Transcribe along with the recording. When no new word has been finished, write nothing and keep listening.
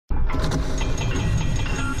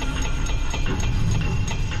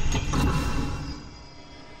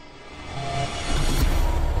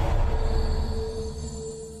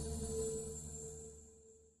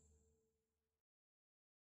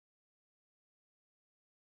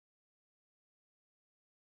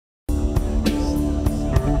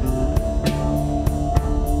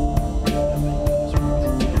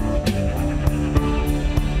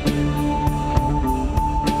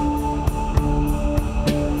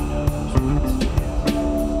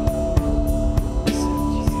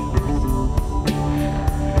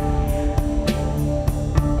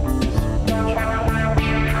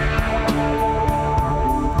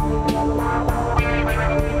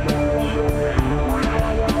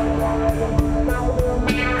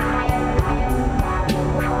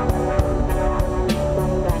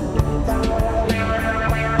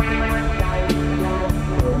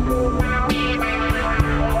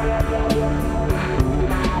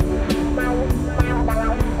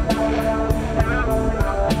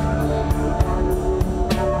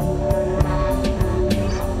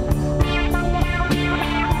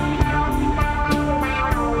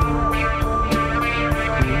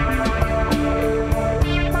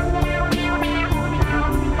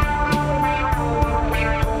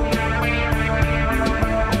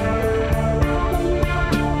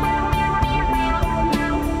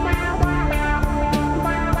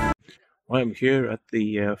I'm here at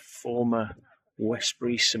the former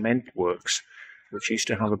Westbury cement works, which used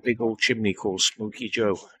to have a big old chimney called Smoky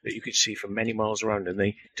Joe that you could see for many miles around, and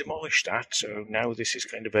they demolished that, so now this is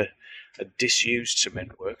kind of a disused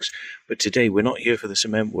cement works. But today we're not here for the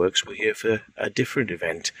cement works, we're here for a different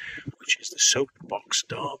event, which is the SoapBox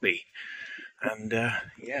Derby. And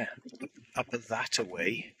yeah, up that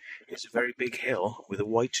away is a very big hill with a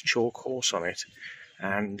white chalk horse on it,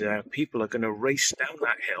 and people are going to race down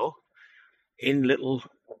that hill in little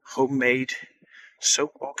homemade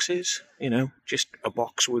soap boxes, you know, just a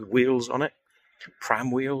box with wheels on it,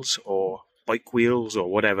 pram wheels or bike wheels or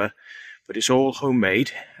whatever, but it's all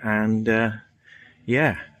homemade. And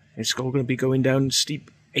yeah, it's all going to be going down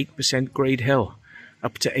steep 8% grade hill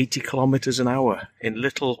up to 80 kilometers an hour in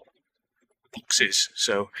little boxes.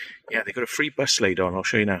 So yeah, they've got a free bus laid on. I'll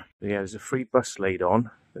show you now. Yeah, there's a free bus laid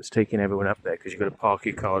on that's taking everyone up there, because you've got to park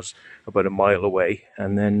your cars about a mile away,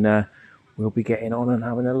 and then we'll be getting on and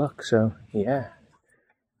having a look. So yeah,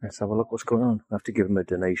 let's have a look what's going on. I have to give them a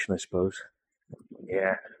donation, I suppose.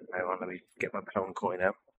 Yeah, hang on, let me get my pound coin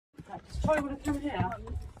out. Try would have come here.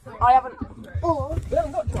 I haven't. Or, We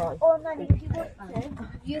haven't got try. or Nanny, if you want to,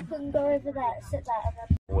 you can go over there, sit there, and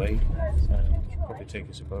then. Away, so it'll probably take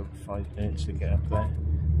us about 5 minutes to get up there.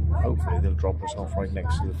 Hopefully they'll drop us off right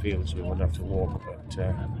next to the field, so we won't have to walk, but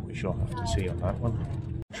we shall have to see on that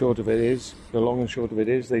one. Short of it is, the long and short of it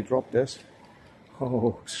is, they dropped us.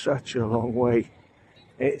 Oh, such a long way.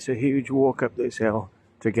 It's a huge walk up this hill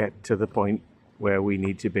to get to the point where we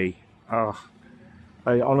need to be. Oh,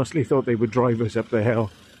 I honestly thought they would drive us up the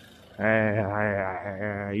hill.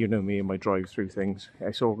 You know me and my drive-through things.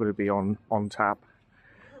 It's all going to be on tap.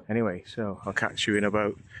 Anyway, so I'll catch you in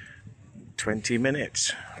about 20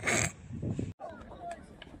 minutes.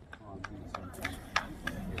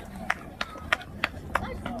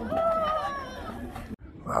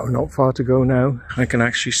 Wow, not far to go now. I can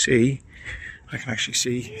actually see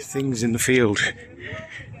things in the field.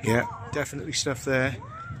 Yeah, definitely stuff there.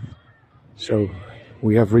 So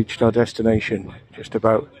we have reached our destination. Just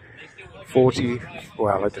about 40,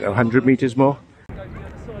 well, I don't know, 100 meters more.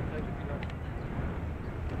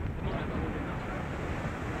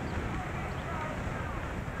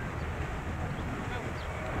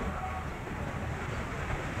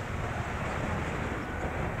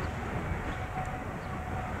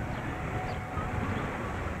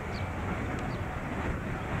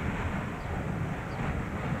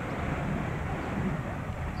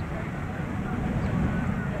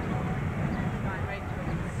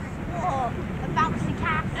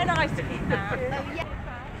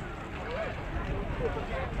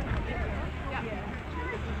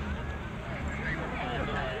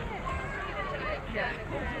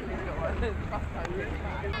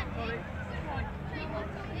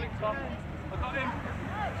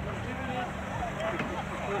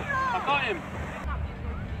 I got him.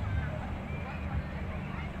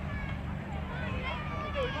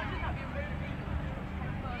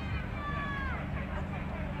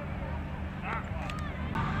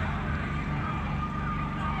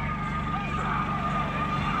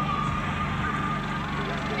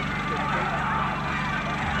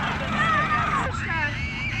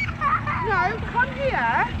 No, come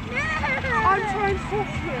here. I'm trying to talk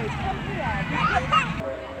to you. Come here.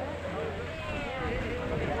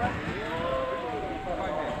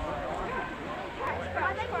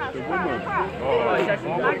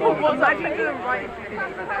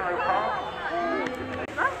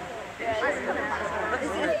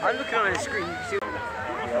 I'm looking on the screen.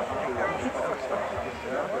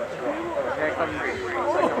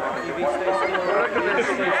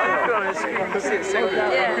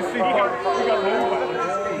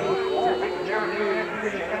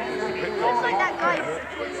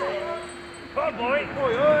 Come on, boy.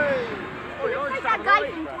 Like that guy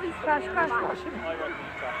from Toy Story. Crash.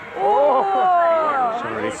 Oh!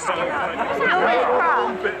 Sorry.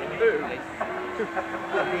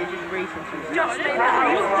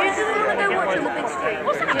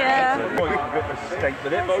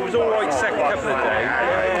 But it was alright second couple of days.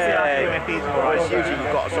 Yeah, usually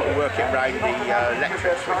you've got to sort of work it around the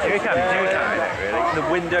electric switches. You can do that, really. The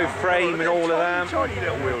window frame and all of that. I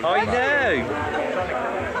know.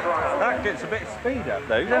 That gets a bit of speed up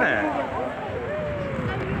though, doesn't it?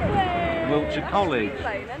 Wiltshire College.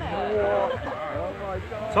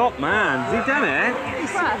 Top man, has he done it?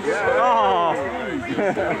 Oh!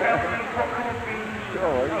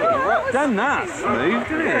 Done that smooth,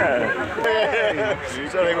 didn't it?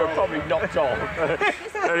 So they were probably knocked off.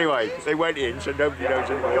 Anyway, they went in, so nobody knows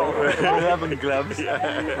anything. Having gloves.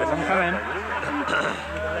 I'm coming.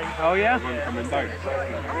 Oh yeah?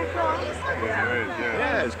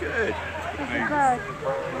 Yeah, it's good.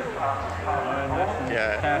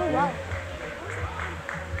 Yeah.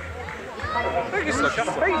 I think it's like a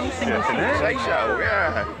spaceship, isn't it? Say so,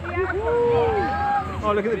 yeah.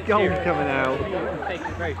 Oh, look at the gold coming out. Take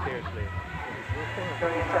it very seriously.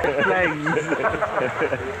 Flames.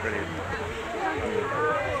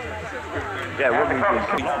 Yeah, what we A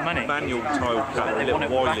lot of money. manual tile cut a little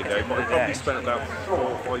while ago, but I probably spent about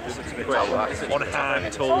 4, 5, 6 quid on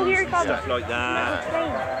hand tools and stuff like that.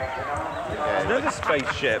 Another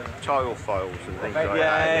spaceship. Tile files and things like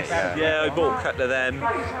Yes, that. yeah, I bought a couple of them.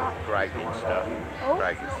 Dragging stuff.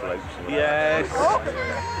 Dragging floats. And Yes.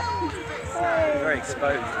 Very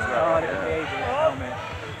exposed as well. Oh, the helmet.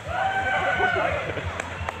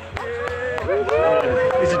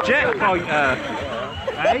 It's a jet fighter.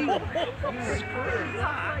 Eh?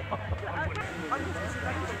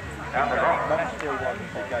 That's still one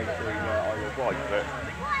to go through Isle of Wight, but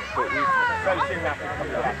we so soon after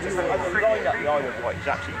coming back. The line up the Isle of Wight is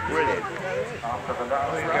actually brilliant.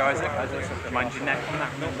 Mind your neck on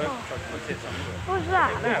that. What's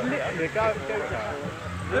that?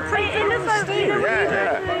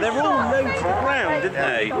 They're all low to the ground, aren't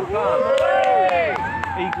they?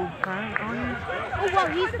 Eagle crown. Oh, well,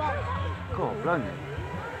 he's got. God, blimey.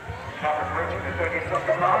 I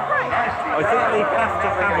think they have to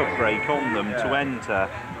have a brake on them to enter.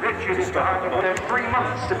 Richard has been 3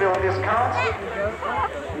 months to build this cart.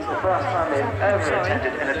 It's the first time they've ever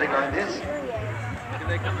attended anything like this.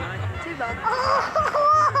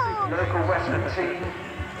 Local Western team.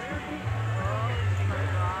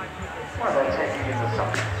 Well, they're taking in the sun.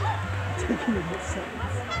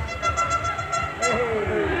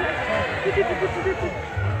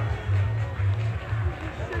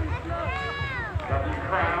 Lovely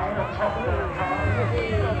crown on top of the car.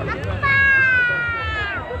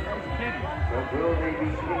 But will they be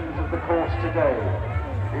kings of the course today?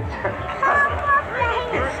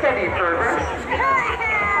 It's steady progress.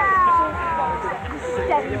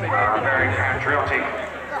 Very patriotic.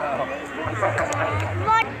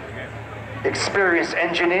 Experienced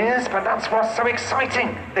engineers, but that's what's so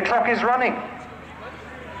exciting. The clock is running.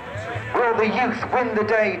 Will the youth win the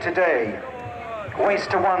day today? Ways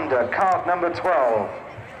to Wonder, card number 12.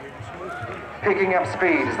 Picking up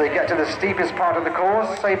speed as they get to the steepest part of the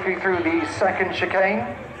course, safely through the second chicane.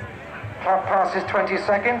 Clock passes 20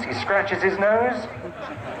 seconds, he scratches his nose.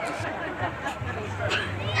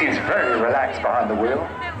 Seems very relaxed behind the wheel.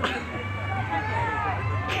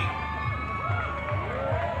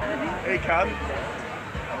 Here he comes.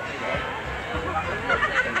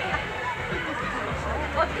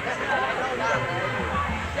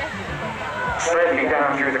 Steadily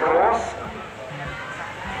down through the course.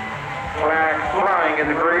 Flag flying in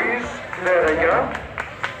the breeze. There they go.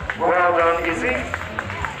 Well done, Izzy.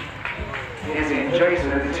 Izzy and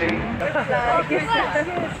Jason of the team.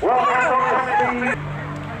 Well done,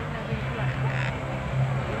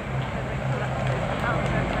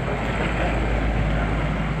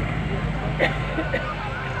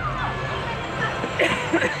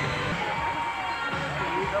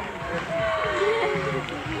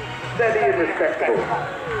 steady and respectable.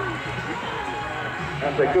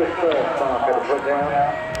 That's a good first marker to put down.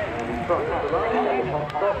 And he crosses the line and the top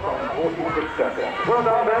stop on 46 seconds. Well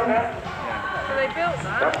done, Ben. So they built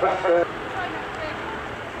that? That's